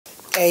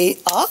A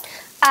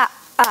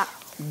A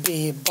B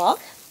ba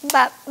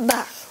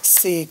Ba C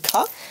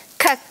Ka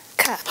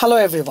Hello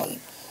everyone.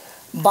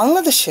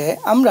 বাংলাদেশে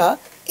আমরা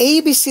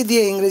ABC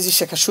দিয়ে ইংরেজি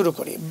শেখা শুরু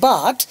করি,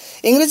 বাট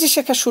ইংরেজি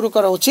শেখা শুরু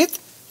করা উচিত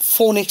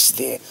ফোনিক্স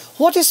দিয়ে।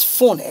 What is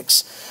Phoenix?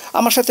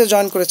 আমার সাথে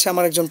জয়েন করেছে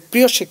আমার একজন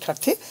প্রিয়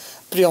শিক্ষার্থী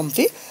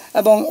প্রিয়মতি,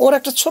 এবং ওর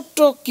একটা ছোট্ট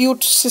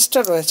কিউট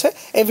সিস্টার রয়েছে।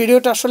 এই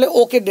ভিডিওটা আসলে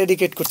ওকে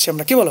ডেডিকেট করছি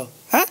আমরা, কি বলো?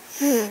 হ্যাঁ,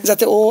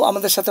 যাতে ও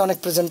আমাদের সাথে অনেক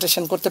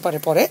প্রেজেন্টেশন করতে পারে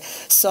পরে।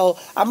 সো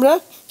আমরা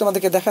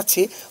তোমাদেরকে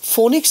দেখাচ্ছি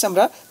ফোনিক্স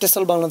আমরা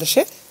টেসল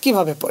বাংলাদেশে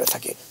কিভাবে পড়ে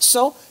থাকি।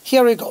 So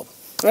here we go,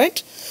 right?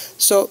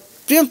 So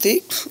Priyamti,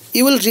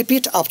 you will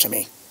repeat after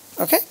me.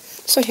 Okay?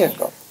 So here we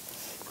go.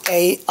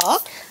 A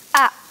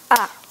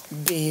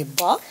B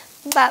ba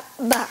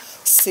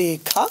C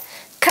Ka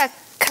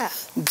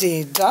D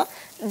da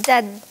Da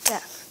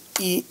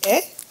E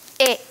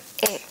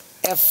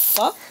F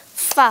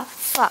Fa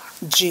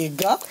G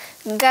ga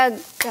Ga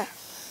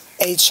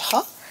H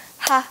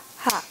ha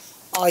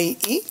I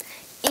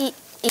E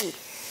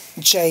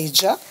J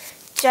ja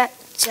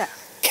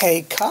K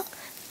ka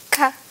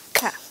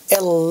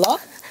L La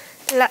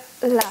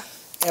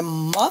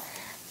Emma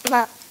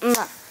Ma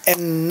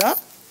Enna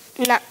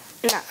Na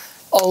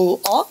O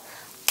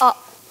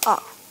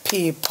P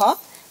pa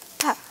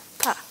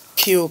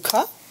Q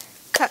ka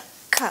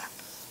Ka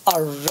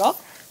R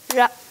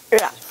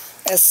Ra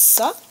S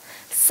Sa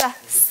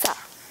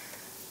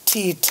T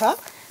ta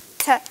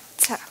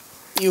Ta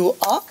U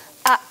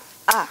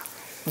A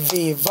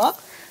Viva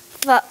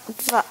Va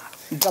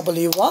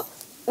W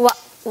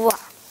Wa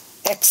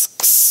X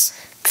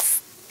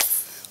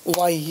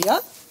Y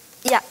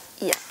Ya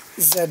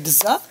Z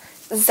za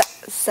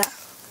Za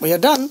We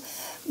are done.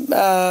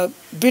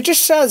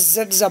 ব্রিটিশরা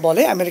জেডজা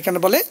বলে, American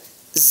বলে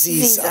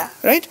জিজা,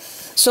 right?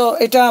 So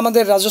এটা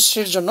আমাদের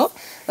রাজশ্রীর জন্য।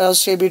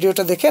 সেই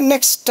ভিডিওটা দেখে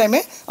next টাইমে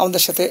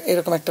আমাদের সাথে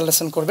এরকম একটা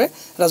লেসন করবে।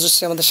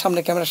 রাজশ্রী আমাদের সামনে,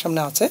 ক্যামেরার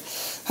সামনে আছে।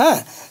 হ্যাঁ,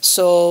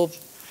 সো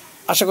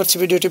আশা করছি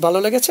ভিডিওটি ভালো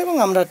লেগেছে এবং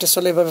আমরা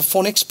টেসলে এভাবে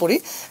ফোনিক্স পড়ি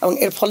এবং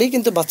এর ফলেই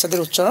কিন্তু বাচ্চাদের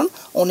উচ্চারণ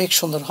অনেক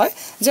সুন্দর হয়।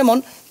 যেমন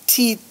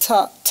টি থা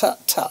থা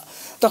থা,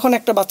 তখন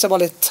একটা বাচ্চা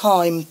বলে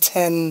time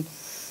 10,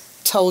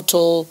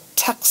 total,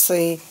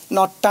 taxi,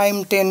 not time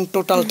 10,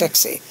 total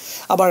taxi.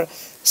 আবার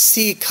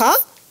সি খা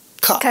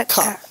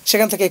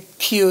সেখান থেকে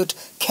cute,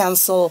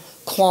 cancel,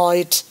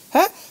 quite,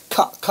 হ্যাঁ,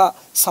 খা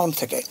সাউন্ড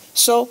থেকে।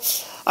 সো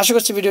আশা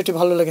করছি ভিডিওটি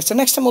ভালো লেগেছে।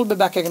 Next time we'll be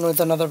back again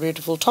with another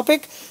beautiful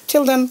topic.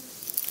 Till then,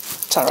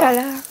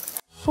 ta-ra.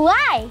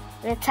 Why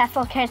the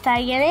Tesol kids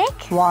are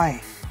unique? Why?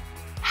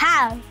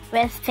 How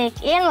we speak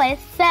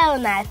English so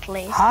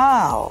nicely.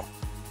 How?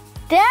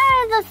 There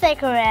is a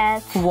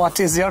secret, What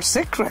is your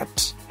secret?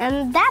 and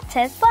that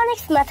is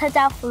phonics method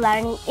of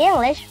learning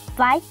English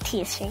by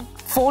teaching.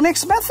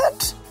 Phonics method?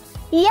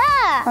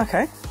 Yeah.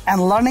 Okay. And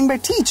learning by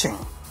teaching?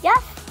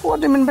 Yes. What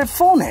do you mean by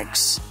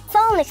phonics?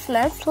 Phonics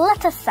means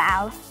letter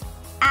sounds.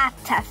 At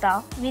Tesol,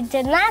 we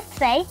do not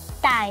say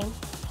time.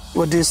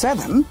 What do you say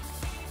then?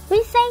 We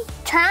say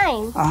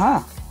time. Uh-huh.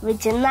 We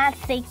do not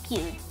say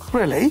cute.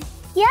 Really?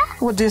 Yeah.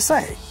 What do you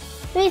say?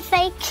 We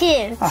say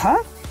cute. Uh-huh.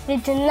 We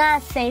do not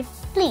say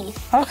please.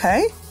 Okay.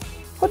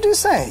 What do you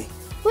say?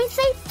 We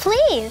say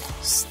please.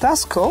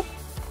 That's cool.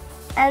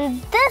 And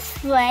this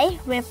way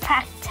we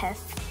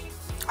practice.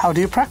 How do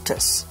you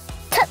practice?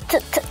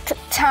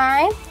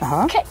 Time.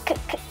 Uh-huh.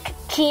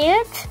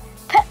 Cute.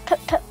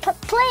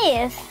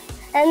 Please.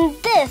 And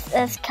this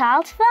is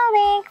called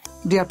phonics.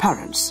 Dear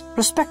parents,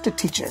 respected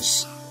teachers,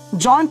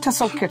 join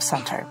Tesol Kids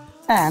Center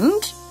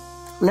and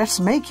let's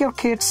make your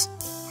kids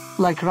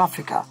like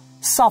Rafika,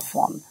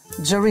 Safwan,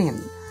 Jareen,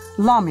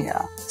 Lamia,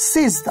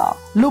 Sizda,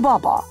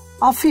 Lubaba,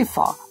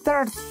 Afifa. There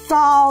are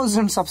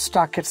thousands of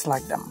star kids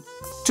like them.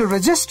 To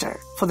register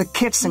for the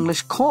Kids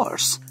English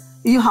course,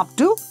 you have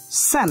to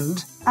send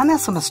an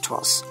SMS to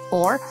us,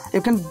 or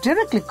you can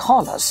directly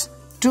call us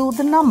to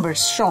the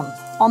numbers shown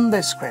on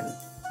the screen,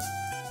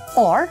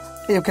 or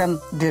you can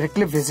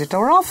directly visit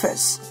our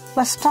office.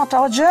 Let's start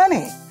our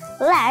journey.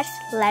 Let's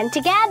learn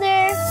together.